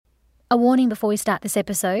A warning before we start this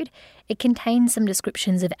episode, it contains some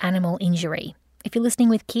descriptions of animal injury. If you're listening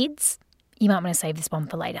with kids, you might want to save this one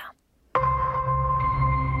for later.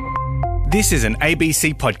 This is an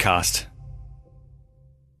ABC podcast.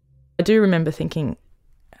 I do remember thinking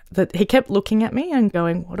that he kept looking at me and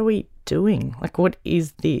going, what are we doing? Like, what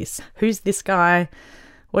is this? Who's this guy?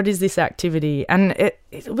 What is this activity? And it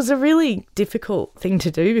was a really difficult thing to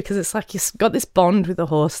do because it's like you've got this bond with a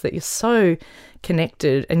horse that you're so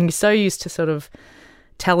connected and you're so used to sort of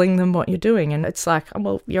telling them what you're doing. And it's like, oh,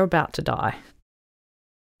 well, you're about to die.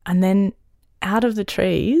 And then out of the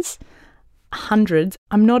trees, hundreds,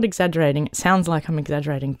 I'm not exaggerating, it sounds like I'm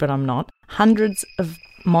exaggerating, but I'm not, hundreds of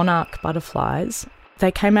monarch butterflies,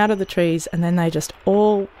 they came out of the trees and then they just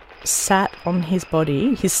all sat on his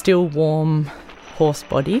body, his still warm horse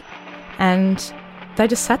body, and they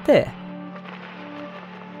just sat there.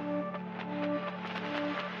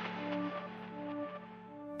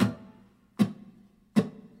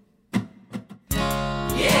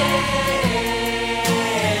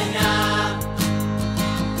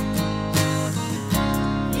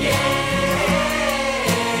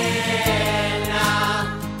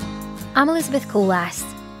 I'm Elizabeth Coolass.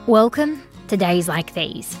 Welcome to Days Like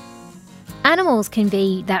These. Animals can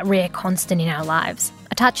be that rare constant in our lives,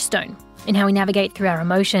 a touchstone in how we navigate through our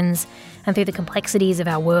emotions and through the complexities of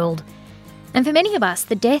our world. And for many of us,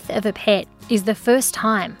 the death of a pet is the first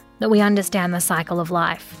time that we understand the cycle of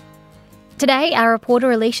life. Today, our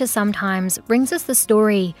reporter Alicia Sometimes brings us the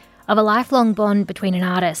story of a lifelong bond between an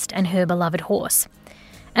artist and her beloved horse,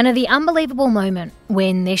 and of the unbelievable moment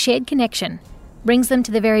when their shared connection brings them to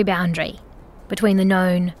the very boundary between the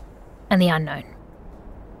known and the unknown.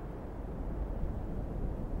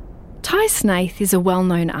 Ty Snaith is a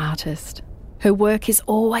well-known artist. Her work is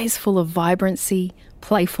always full of vibrancy,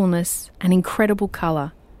 playfulness and incredible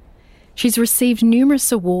colour. She's received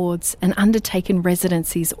numerous awards and undertaken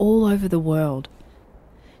residencies all over the world.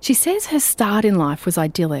 She says her start in life was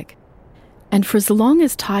idyllic, and for as long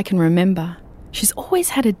as Ty can remember, she's always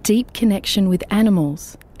had a deep connection with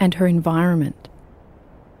animals and her environment.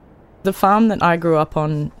 The farm that I grew up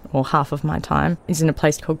on, or half of my time, is in a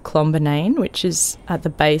place called Clonbinane, which is at the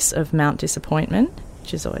base of Mount Disappointment,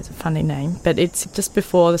 which is always a funny name, but it's just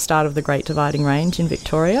before the start of the Great Dividing Range in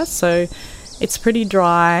Victoria, so it's pretty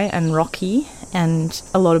dry and rocky and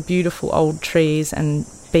a lot of beautiful old trees and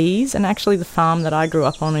bees, and actually the farm that I grew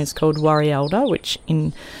up on is called Warialda, which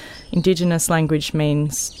in Indigenous language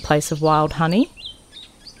means place of wild honey.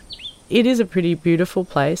 It is a pretty beautiful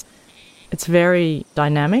place. It's very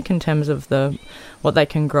dynamic in terms of what they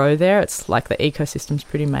can grow there. It's like the ecosystem's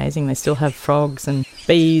pretty amazing. They still have frogs and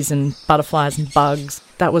bees and butterflies and bugs.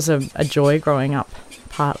 That was a joy growing up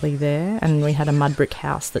partly there. And we had a mud brick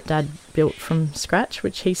house that Dad built from scratch,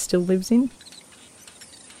 which he still lives in.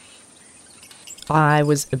 I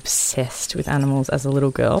was obsessed with animals as a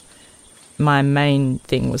little girl. My main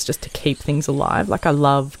thing was just to keep things alive. Like, I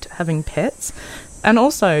loved having pets. And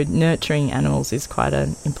also nurturing animals is quite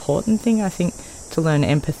an important thing, I think, to learn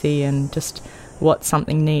empathy and just what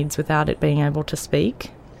something needs without it being able to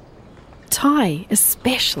speak. Ty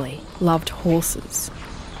especially loved horses.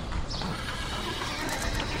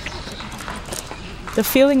 The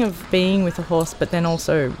feeling of being with a horse but then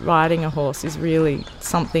also riding a horse is really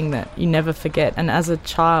something that you never forget. And as a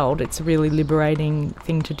child, it's a really liberating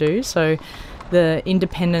thing to do. So the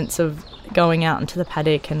independence of going out into the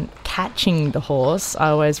paddock and catching the horse, I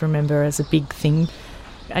always remember as a big thing.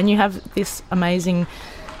 And you have this amazing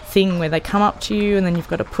thing where they come up to you and then you've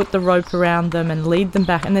got to put the rope around them and lead them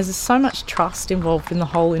back. And there's so much trust involved in the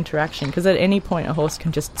whole interaction because at any point a horse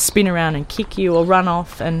can just spin around and kick you or run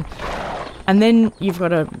off. And then you've got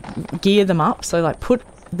to gear them up. So, like, put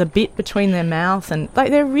the bit between their mouth and,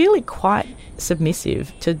 like, they're really quite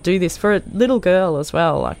submissive to do this for a little girl as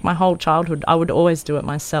well. Like, my whole childhood, I would always do it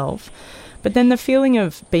myself. But then the feeling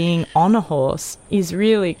of being on a horse is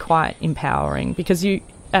really quite empowering because you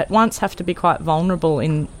at once have to be quite vulnerable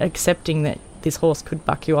in accepting that this horse could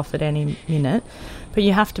buck you off at any minute, but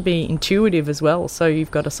you have to be intuitive as well. So you've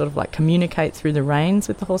got to sort of like communicate through the reins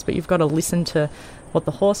with the horse, but you've got to listen to what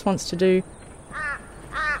the horse wants to do.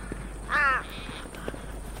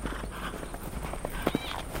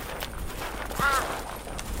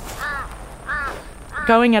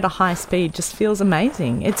 Going at a high speed just feels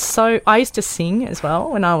amazing. I used to sing as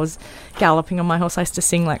well when I was galloping on my horse. I used to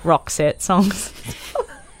sing like Roxette songs.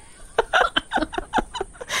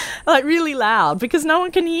 Like really loud because no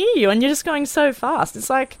one can hear you and you're just going so fast. It's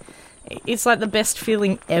like the best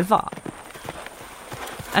feeling ever.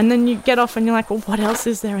 And then you get off and you're like, well, what else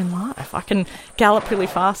is there in life? I can gallop really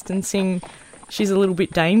fast and sing She's a Little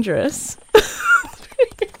Bit Dangerous.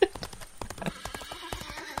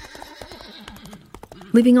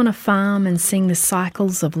 Living on a farm and seeing the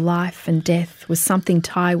cycles of life and death was something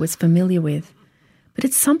Ty was familiar with, but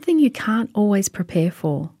it's something you can't always prepare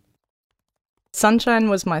for. Sunshine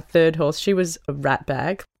was my third horse. She was a rat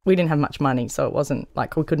bag. We didn't have much money, so it wasn't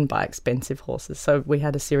like we couldn't buy expensive horses. So we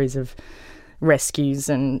had a series of rescues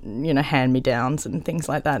and, hand-me-downs and things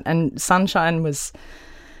like that. And Sunshine was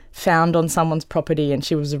found on someone's property and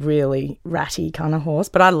she was a really ratty kind of horse,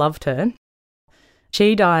 but I loved her.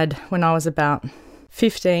 She died when I was about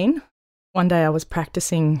 15. One day I was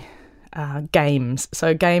practicing games.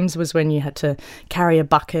 So games was when you had to carry a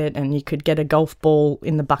bucket and you could get a golf ball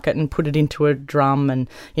in the bucket and put it into a drum and,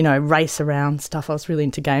 race around stuff. I was really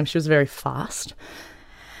into games. She was very fast.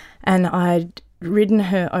 And I'd ridden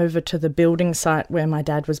her over to the building site where my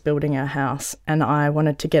dad was building our house, and I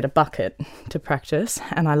wanted to get a bucket to practice,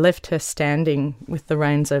 and I left her standing with the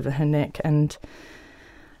reins over her neck, and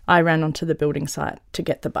I ran onto the building site to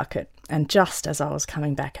get the bucket. And just as I was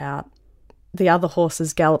coming back out, the other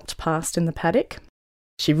horses galloped past in the paddock.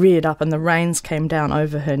 She reared up and the reins came down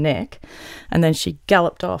over her neck, and then she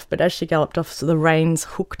galloped off. But as she galloped off, so the reins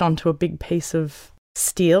hooked onto a big piece of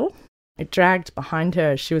steel. It dragged behind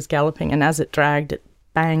her as she was galloping, and as it dragged, it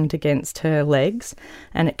banged against her legs,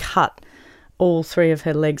 and it cut all three of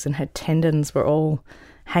her legs, and her tendons were all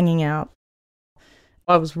hanging out.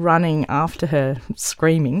 I was running after her,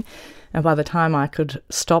 screaming, and by the time I could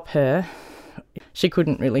stop her, she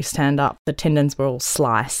couldn't really stand up. The tendons were all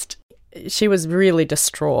sliced. She was really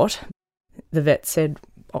distraught. The vet said,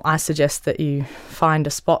 I suggest that you find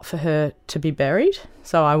a spot for her to be buried.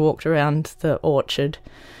 So I walked around the orchard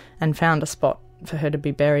and found a spot for her to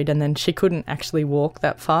be buried, and then she couldn't actually walk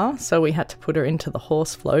that far, so we had to put her into the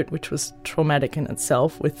horse float, which was traumatic in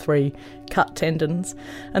itself, with 3 cut tendons,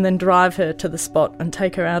 and then drive her to the spot and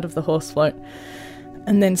take her out of the horse float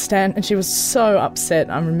and then stand. And she was so upset.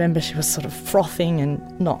 I remember she was sort of frothing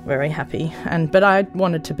and not very happy, but I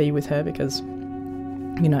wanted to be with her because,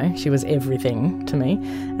 she was everything to me.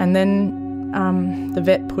 And then the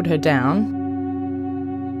vet put her down.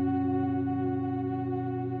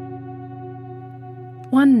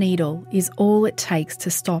 One needle is all it takes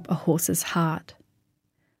to stop a horse's heart.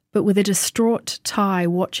 But with a distraught Ty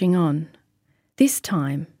watching on, this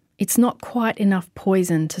time it's not quite enough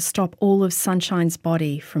poison to stop all of Sunshine's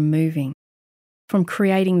body from moving, from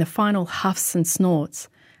creating the final huffs and snorts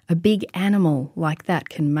a big animal like that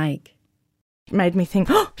can make. It made me think,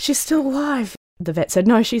 oh, she's still alive. The vet said,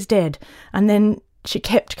 no, she's dead. And then she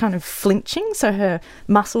kept kind of flinching, so her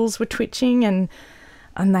muscles were twitching and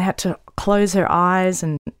they had to close her eyes,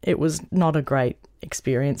 and it was not a great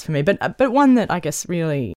experience for me, but one that I guess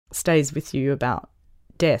really stays with you about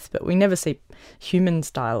death. But we never see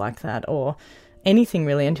humans die like that, or anything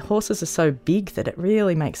really, and horses are so big that it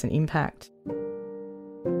really makes an impact.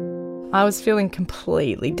 I was feeling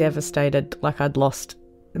completely devastated, like I'd lost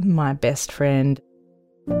my best friend.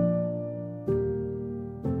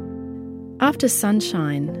 After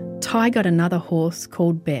Sunshine, Ty got another horse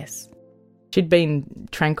called Bess. She'd been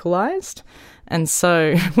tranquilised, and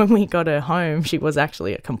so when we got her home, she was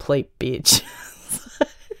actually a complete bitch.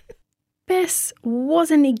 Bess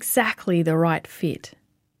wasn't exactly the right fit.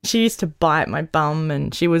 She used to bite my bum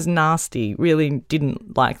and she was nasty, really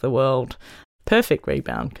didn't like the world. Perfect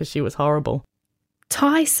rebound because she was horrible.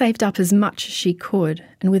 Ty saved up as much as she could,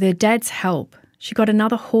 and with her dad's help, she got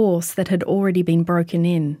another horse that had already been broken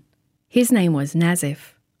in. His name was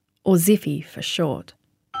Nazif, or Ziffy for short.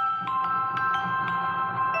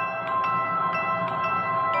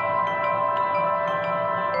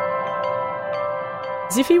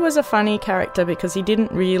 Ziffy was a funny character because he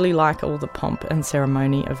didn't really like all the pomp and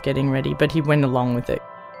ceremony of getting ready, but he went along with it.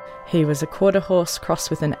 He was a quarter horse crossed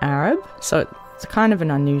with an Arab, so it's kind of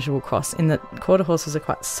an unusual cross in that quarter horses are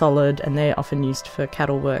quite solid and they're often used for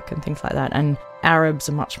cattle work and things like that, and Arabs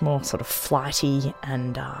are much more sort of flighty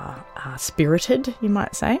and spirited, you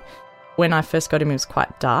might say. When I first got him, he was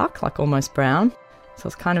quite dark, like almost brown. So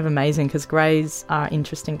it's kind of amazing because greys are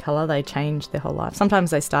interesting colour. They change their whole life. Sometimes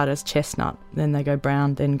they start as chestnut, then they go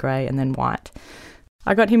brown, then grey, and then white.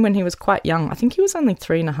 I got him when he was quite young. I think he was only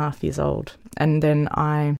 3.5 years old. And then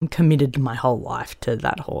I committed my whole life to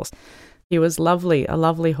that horse. He was lovely, a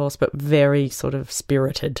lovely horse, but very sort of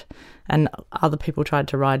spirited. And other people tried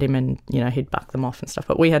to ride him and, he'd buck them off and stuff.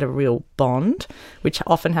 But we had a real bond, which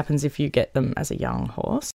often happens if you get them as a young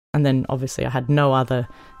horse. And then obviously I had no other,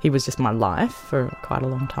 he was just my life for quite a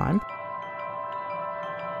long time.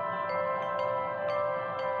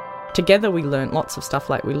 Together we learnt lots of stuff,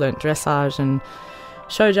 like we learnt dressage and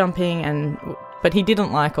show jumping, and But he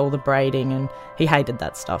didn't like all the braiding and he hated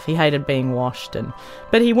that stuff. He hated being washed,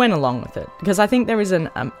 but he went along with it because I think there is an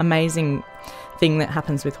amazing thing that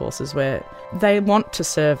happens with horses where they want to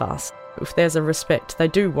serve us. If there's a respect, they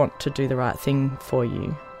do want to do the right thing for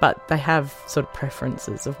you, but they have sort of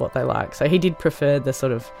preferences of what they like. So he did prefer the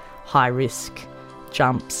sort of high-risk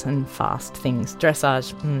jumps and fast things.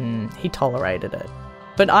 Dressage, he tolerated it.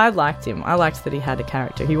 But I liked him. I liked that he had a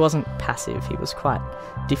character. He wasn't passive. He was quite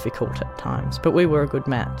difficult at times, but we were a good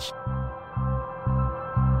match.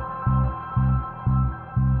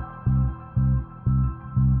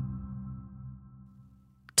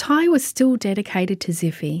 Ty was still dedicated to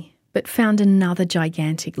Ziffy, but found another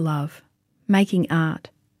gigantic love, making art.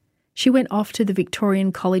 She went off to the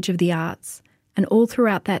Victorian College of the Arts, and all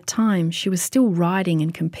throughout that time she was still riding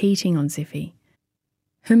and competing on Ziffy.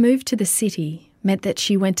 Her move to the city meant that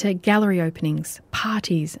she went to gallery openings,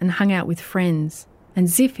 parties and hung out with friends, and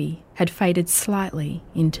Ziffy had faded slightly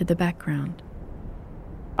into the background.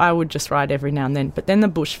 I would just ride every now and then, but then the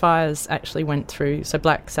bushfires actually went through, so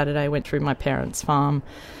Black Saturday went through my parents' farm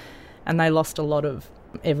and they lost a lot of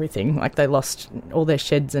everything. Like they lost all their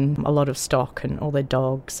sheds and a lot of stock and all their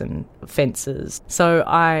dogs and fences. So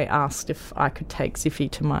I asked if I could take Ziffy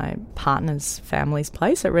to my partner's family's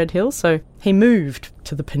place at Red Hill. So he moved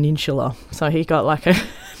to the peninsula. So he got like a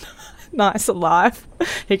nicer life.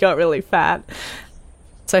 He got really fat.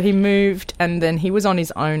 So he moved and then he was on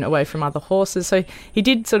his own away from other horses. So he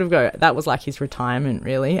did sort of go, that was like his retirement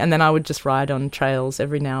really. And then I would just ride on trails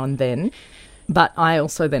every now and then. But I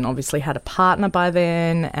also then obviously had a partner by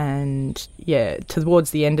then, and yeah,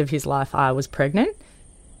 towards the end of his life I was pregnant.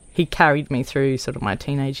 He carried me through sort of my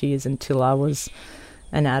teenage years until I was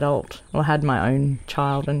an adult or had my own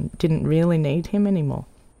child and didn't really need him anymore.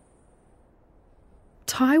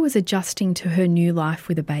 Ty was adjusting to her new life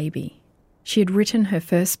with a baby. She had written her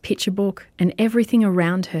first picture book and everything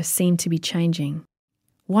around her seemed to be changing.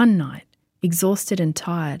 One night, exhausted and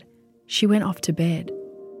tired, she went off to bed.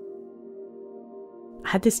 I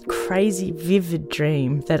had this crazy, vivid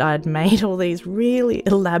dream that I'd made all these really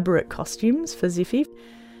elaborate costumes for Ziffy.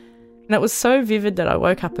 And it was so vivid that I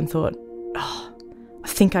woke up and thought, oh, I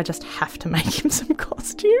think I just have to make him some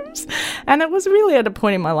costumes. And it was really at a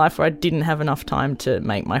point in my life where I didn't have enough time to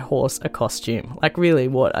make my horse a costume. Like, really,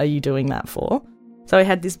 what are you doing that for? So I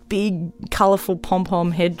had this big, colourful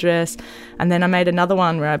pom-pom headdress, and then I made another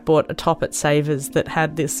one where I bought a top at Savers that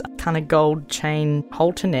had this kind of gold chain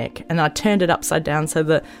halter neck, and I turned it upside down so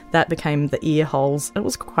that became the ear holes. It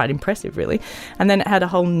was quite impressive, really. And then it had a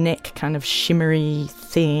whole neck kind of shimmery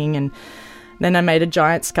thing, and then I made a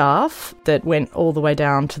giant scarf that went all the way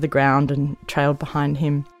down to the ground and trailed behind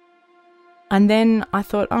him. And then I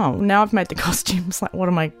thought, oh, now I've made the costumes, like what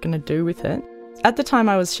am I going to do with it? At the time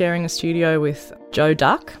I was sharing a studio with Joe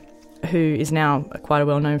Duck, who is now quite a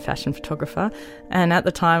well-known fashion photographer, and at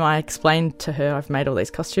the time I explained to her I've made all these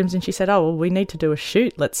costumes, and she said, oh, well, we need to do a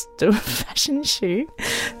shoot, let's do a fashion shoot.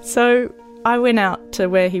 So I went out to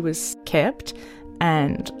where he was kept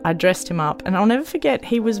and I dressed him up, and I'll never forget,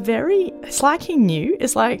 it's like he knew.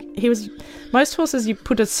 It's like most horses, you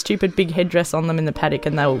put a stupid big headdress on them in the paddock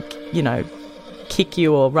and they'll, kick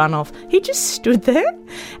you or run off. He just stood there,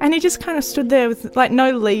 and he just kind of stood there with like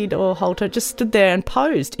no lead or halter, just stood there and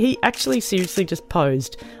posed. He actually seriously just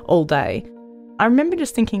posed all day. I remember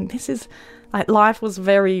just thinking, this is like, life was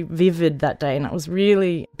very vivid that day and it was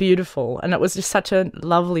really beautiful, and it was just such a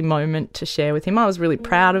lovely moment to share with him. I was really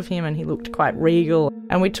proud of him and he looked quite regal,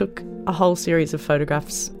 and we took a whole series of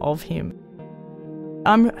photographs of him.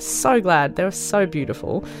 I'm so glad. They were so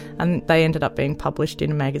beautiful, and they ended up being published in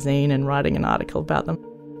a magazine and writing an article about them.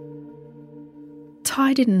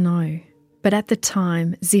 Ty didn't know, but at the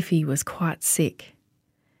time Ziffy was quite sick.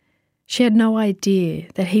 She had no idea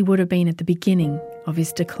that he would have been at the beginning of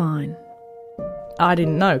his decline. I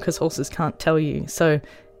didn't know because horses can't tell you, so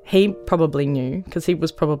he probably knew because he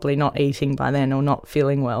was probably not eating by then or not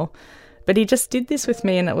feeling well. But he just did this with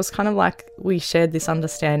me, and it was kind of like we shared this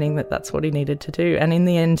understanding that that's what he needed to do. And in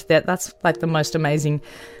the end, that's like the most amazing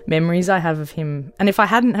memories I have of him. And if I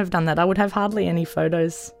hadn't have done that, I would have hardly any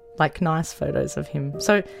photos, like nice photos of him.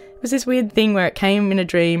 So it was this weird thing where it came in a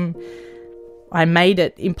dream. I made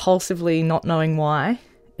it impulsively, not knowing why.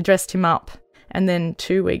 I dressed him up, and then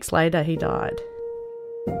 2 weeks later he died.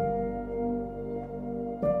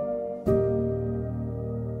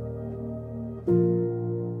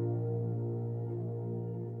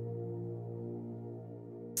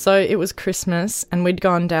 So it was Christmas, and we'd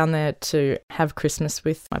gone down there to have Christmas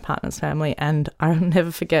with my partner's family, and I'll never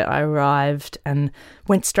forget, I arrived and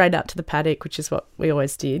went straight out to the paddock, which is what we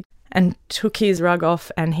always did, and took his rug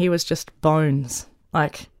off, and he was just bones.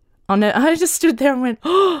 Like, Oh no, I just stood there and went,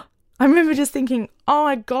 oh, I remember just thinking, oh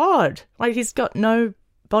my God, like he's got no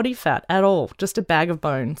body fat at all, just a bag of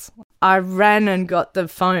bones. I ran and got the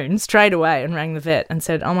phone straight away and rang the vet and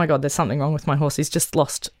said, oh my God, there's something wrong with my horse. He's just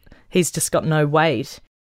got no weight.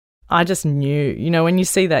 I just knew, when you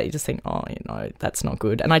see that, you just think, oh, that's not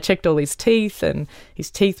good. And I checked all his teeth and his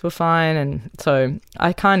teeth were fine. And so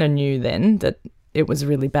I kind of knew then that it was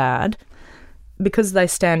really bad. Because they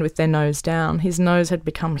stand with their nose down, his nose had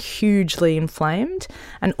become hugely inflamed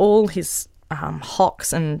and all his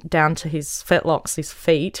hocks and down to his fetlocks, his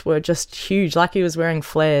feet, were just huge, like he was wearing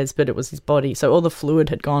flares, but it was his body. So all the fluid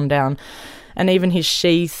had gone down and even his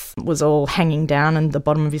sheath was all hanging down in the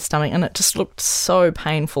bottom of his stomach, and it just looked so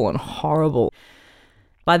painful and horrible.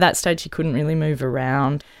 By that stage, he couldn't really move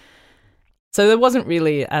around. So there wasn't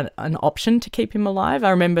really an option to keep him alive. I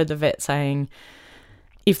remember the vet saying,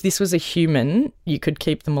 if this was a human, you could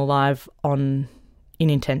keep them alive in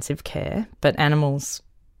intensive care, but animals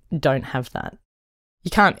don't have that.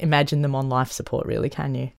 You can't imagine them on life support, really,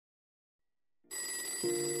 can you?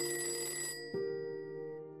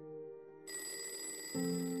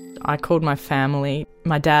 I called my family.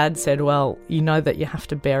 My dad said, well, you know that you have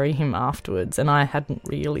to bury him afterwards, and I hadn't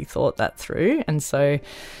really thought that through. And so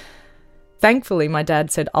thankfully my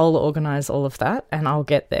dad said, I'll organise all of that and I'll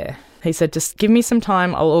get there. He said, just give me some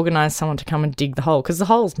time, I'll organise someone to come and dig the hole, because the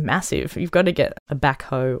hole's massive. You've got to get a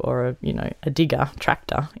backhoe or a digger,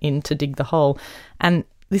 tractor in to dig the hole. And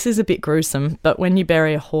this is a bit gruesome, but when you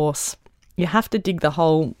bury a horse, you have to dig the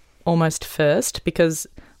hole almost first, because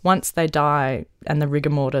once they die and the rigor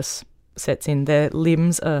mortis sets in, their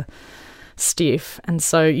limbs are stiff, and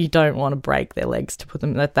so you don't want to break their legs to put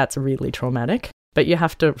them, that's really traumatic. But you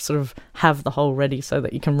have to sort of have the hole ready so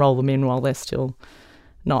that you can roll them in while they're still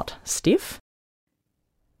not stiff.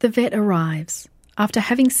 The vet arrives. After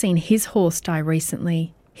having seen his horse die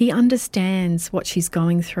recently, he understands what she's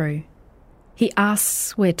going through. He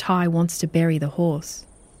asks where Ty wants to bury the horse.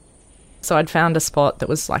 So I'd found a spot that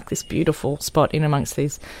was like this beautiful spot in amongst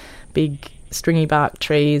these big stringy bark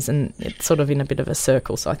trees, and it's sort of in a bit of a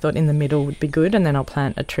circle. So I thought in the middle would be good, and then I'll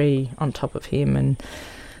plant a tree on top of him. And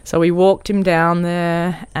so we walked him down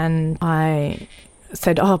there, and I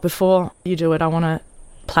said, before you do it, I want to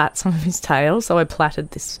plait some of his tail. So I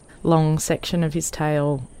plaited this long section of his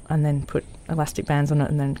tail and then put elastic bands on it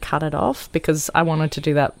and then cut it off, because I wanted to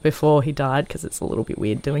do that before he died, because it's a little bit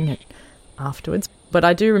weird doing it afterwards. But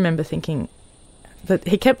I do remember thinking that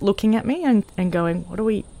he kept looking at me and going, what are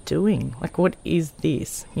we doing? Like, what is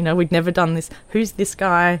this? We'd never done this. Who's this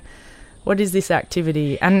guy? What is this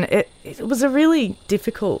activity? And it was a really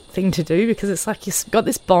difficult thing to do, because it's like you've got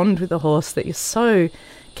this bond with a horse that you're so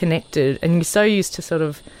connected, and you're so used to sort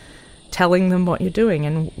of telling them what you're doing,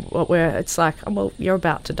 and it's like, well, you're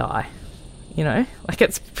about to die, like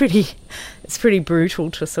it's pretty brutal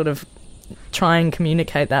to sort of try and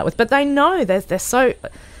communicate that with, but they know they're so,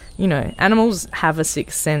 animals have a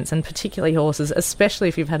sixth sense, and particularly horses, especially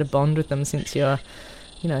if you've had a bond with them since you're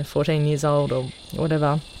 14 years old or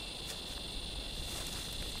whatever.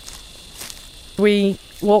 We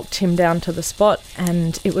walked him down to the spot,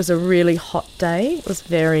 and it was a really hot day. It was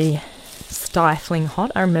very stifling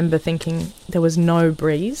hot. I remember thinking there was no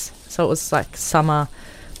breeze, so it was like summer,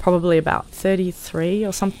 probably about 33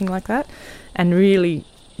 or something like that, and really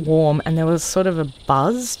warm, and there was sort of a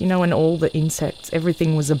buzz, when all the insects,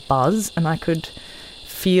 everything was a buzz, and I could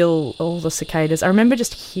feel all the cicadas. I remember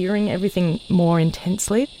just hearing everything more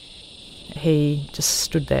intensely. He just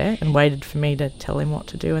stood there and waited for me to tell him what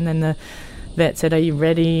to do, and then the vet said, are you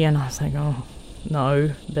ready? And I was like, oh,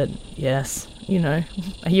 no, but yes,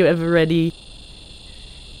 are you ever ready?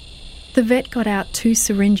 The vet got out 2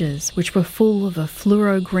 syringes which were full of a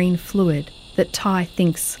fluoro-green fluid that Ty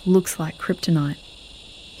thinks looks like kryptonite.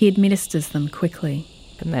 He administers them quickly.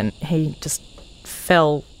 And then he just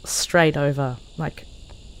fell straight over, like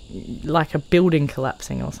a building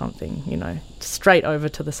collapsing or something, straight over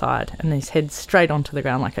to the side, and his head straight onto the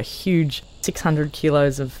ground like a huge 600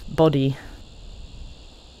 kilos of body.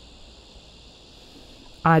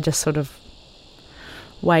 I just sort of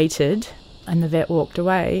waited, and the vet walked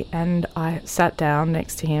away, and I sat down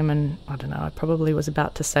next to him, and I don't know, I probably was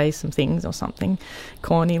about to say some things or something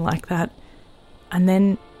corny like that. And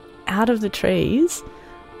then out of the trees,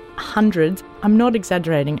 hundreds, I'm not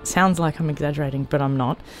exaggerating, it sounds like I'm exaggerating, but I'm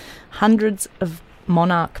not, hundreds of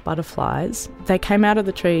monarch butterflies, they came out of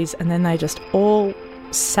the trees, and then they just all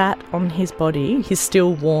sat on his body, his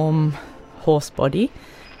still warm horse body,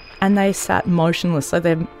 and they sat motionless. So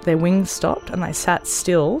their wings stopped, and they sat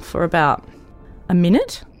still for about a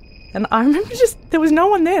minute. And I remember there was no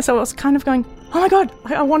one there, so I was kind of going, oh my God,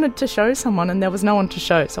 I wanted to show someone and there was no one to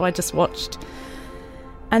show, so I just watched.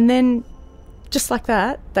 And then, just like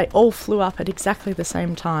that, they all flew up at exactly the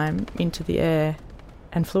same time into the air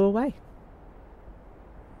and flew away.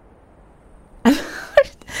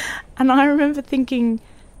 And I remember thinking,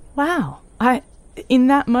 wow, in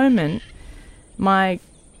that moment, my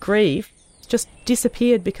grief just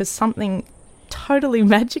disappeared because something totally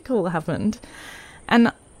magical happened.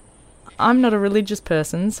 And I'm not a religious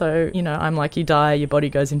person, so, I'm like, you die, your body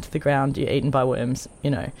goes into the ground, you're eaten by worms,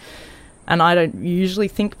 And I don't usually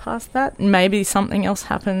think past that. Maybe something else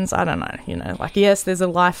happens, I don't know, like, yes, there's a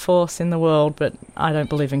life force in the world, but I don't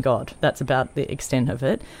believe in God. That's about the extent of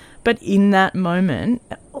it. But in that moment,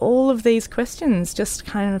 all of these questions just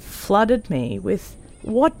kind of flooded me with,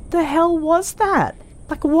 what the hell was that?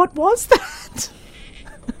 Like, what was that?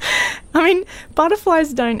 I mean,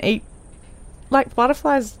 butterflies don't eat, like,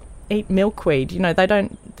 butterflies eat milkweed,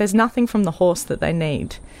 there's nothing from the horse that they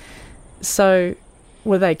need. So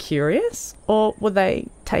were they curious, or were they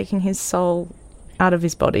taking his soul out of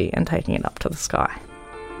his body and taking it up to the sky?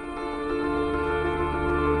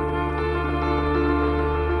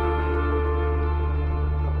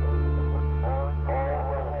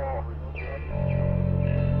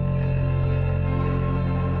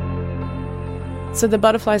 So the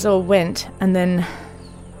butterflies all went, and then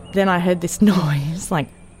I heard this noise, like,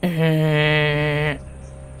 and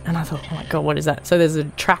I thought, oh my God, what is that? So there's a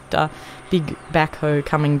tractor, big backhoe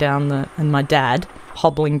coming down and my dad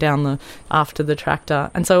hobbling down after the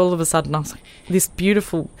tractor. And so all of a sudden I was like, this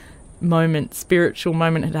beautiful moment, spiritual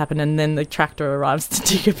moment had happened, and then the tractor arrives to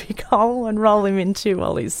dig a big hole and roll him into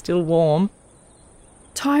while he's still warm.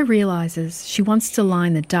 Ty realises she wants to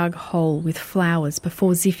line the dug hole with flowers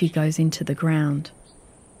before Ziffy goes into the ground,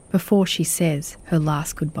 before she says her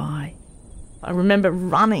last goodbye. I remember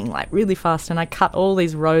running like really fast, and I cut all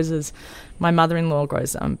these roses. My mother-in-law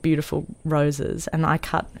grows beautiful roses, and I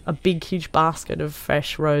cut a big, huge basket of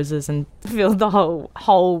fresh roses and filled the whole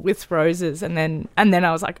hole with roses. And then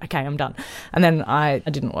I was like, okay, I'm done. And then I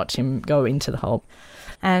didn't watch him go into the hole.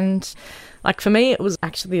 And like, for me, it was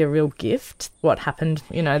actually a real gift, what happened.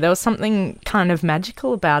 There was something kind of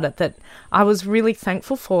magical about it that I was really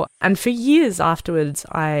thankful for. And for years afterwards,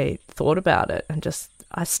 I thought about it, and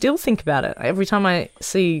I still think about it. Every time I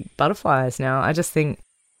see butterflies now, I just think,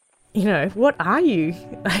 what are you?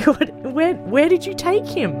 Where did you take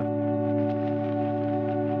him?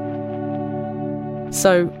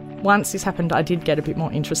 So once this happened, I did get a bit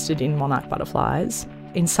more interested in monarch butterflies.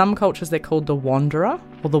 In some cultures, they're called the wanderer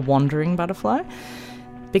or the wandering butterfly,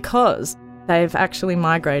 because they've actually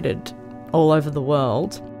migrated all over the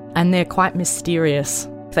world, and they're quite mysterious.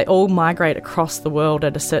 They all migrate across the world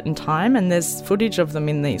at a certain time, and there's footage of them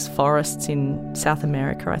in these forests in South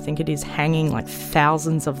America, I think it is, hanging, like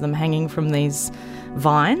thousands of them hanging from these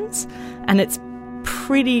vines, and it's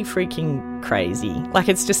pretty freaking crazy. Like,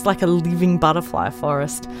 it's just like a living butterfly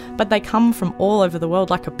forest, but they come from all over the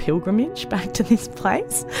world like a pilgrimage back to this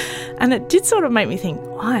place. And it did sort of make me think,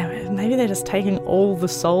 maybe they're just taking all the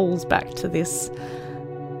souls back to this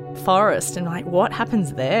forest, and like, what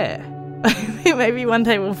happens there? Maybe one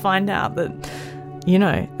day we'll find out that,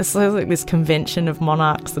 it's like this convention of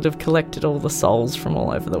monarchs that have collected all the souls from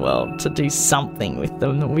all over the world to do something with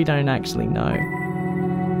them that we don't actually know.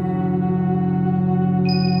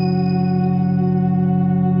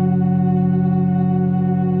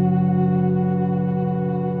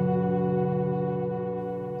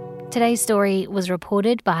 Today's story was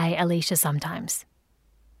reported by Alicia Sometimes.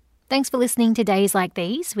 Thanks for listening to Days Like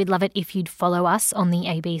These. We'd love it if you'd follow us on the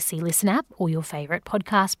ABC Listen app or your favourite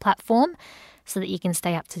podcast platform so that you can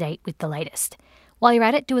stay up to date with the latest. While you're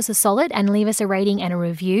at it, do us a solid and leave us a rating and a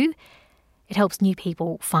review. It helps new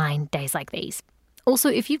people find Days Like These. Also,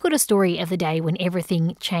 if you've got a story of the day when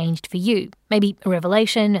everything changed for you, maybe a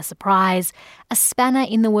revelation, a surprise, a spanner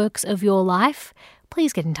in the works of your life,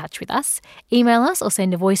 please get in touch with us. Email us or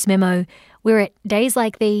send a voice memo. We're at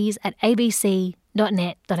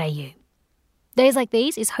dayslikethese@abc.net.au. Days Like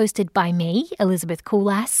These is hosted by me, Elizabeth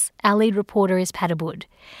Coolass. Our lead reporter is Pat Abboud.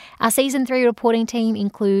 Our Season 3 reporting team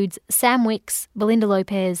includes Sam Wicks, Belinda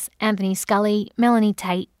Lopez, Anthony Scully, Melanie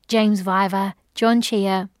Tate, James Viver, John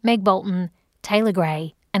Chia, Meg Bolton, Taylor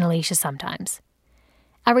Gray, and Alicia Sometimes.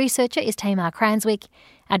 Our researcher is Tamar Cranswick.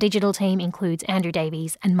 Our digital team includes Andrew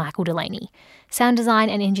Davies and Michael Delaney. Sound design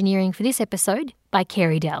and engineering for this episode by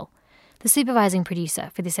Kerry Dell. The supervising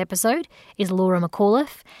producer for this episode is Laura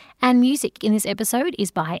McAuliffe, and music in this episode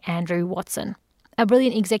is by Andrew Watson. Our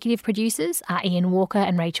brilliant executive producers are Ian Walker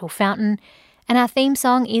and Rachel Fountain, and our theme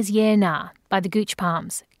song is Yeah Nah by the Gooch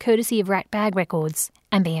Palms, courtesy of Ratbag Records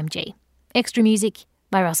and BMG. Extra music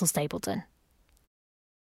by Russell Stapleton.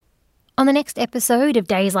 On the next episode of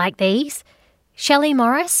Days Like These, Shelley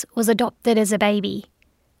Morris was adopted as a baby,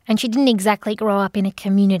 and she didn't exactly grow up in a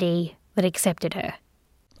community that accepted her.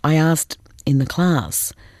 I asked in the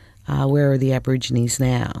class, where are the Aborigines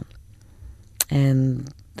now?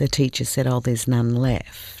 And the teacher said, oh, there's none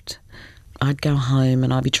left. I'd go home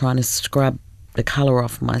and I'd be trying to scrub the colour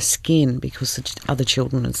off my skin because the other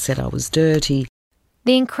children had said I was dirty.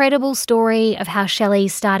 The incredible story of how Shelley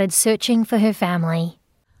started searching for her family.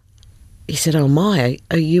 He said, oh my,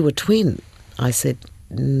 are you a twin? I said,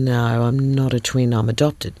 no, I'm not a twin, I'm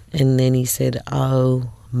adopted. And then he said, oh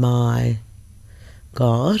my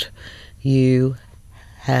God, you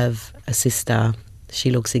have a sister. She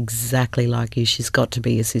looks exactly like you. She's got to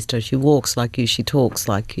be a sister. She walks like you. She talks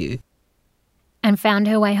like you. And found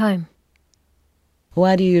her way home.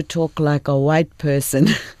 Why do you talk like a white person?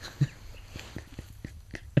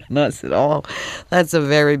 And I said, oh, that's a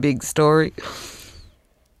very big story.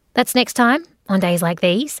 That's next time on Days Like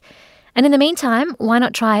These. And in the meantime, why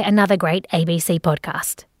not try another great ABC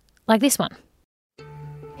podcast, like this one?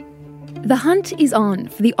 The hunt is on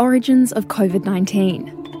for the origins of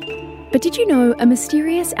COVID-19. But did you know a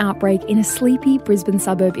mysterious outbreak in a sleepy Brisbane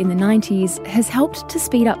suburb in the 90s has helped to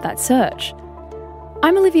speed up that search?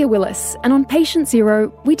 I'm Olivia Willis, and on Patient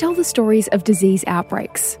Zero, we tell the stories of disease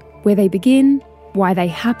outbreaks, where they begin, why they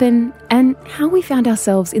happen, and how we found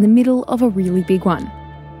ourselves in the middle of a really big one.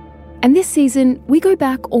 And this season, we go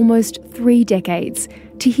back almost 3 decades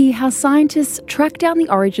to hear how scientists tracked down the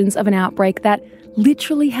origins of an outbreak that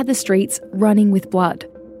literally had the streets running with blood.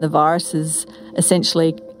 The viruses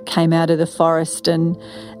essentially came out of the forest and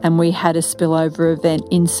we had a spillover event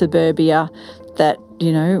in suburbia that,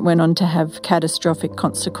 went on to have catastrophic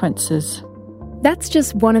consequences. That's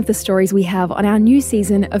just one of the stories we have on our new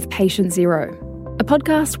season of Patient Zero, a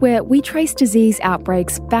podcast where we trace disease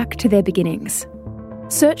outbreaks back to their beginnings.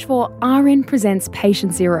 Search for RN Presents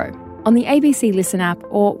Patient Zero on the ABC Listen app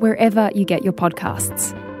or wherever you get your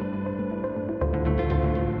podcasts.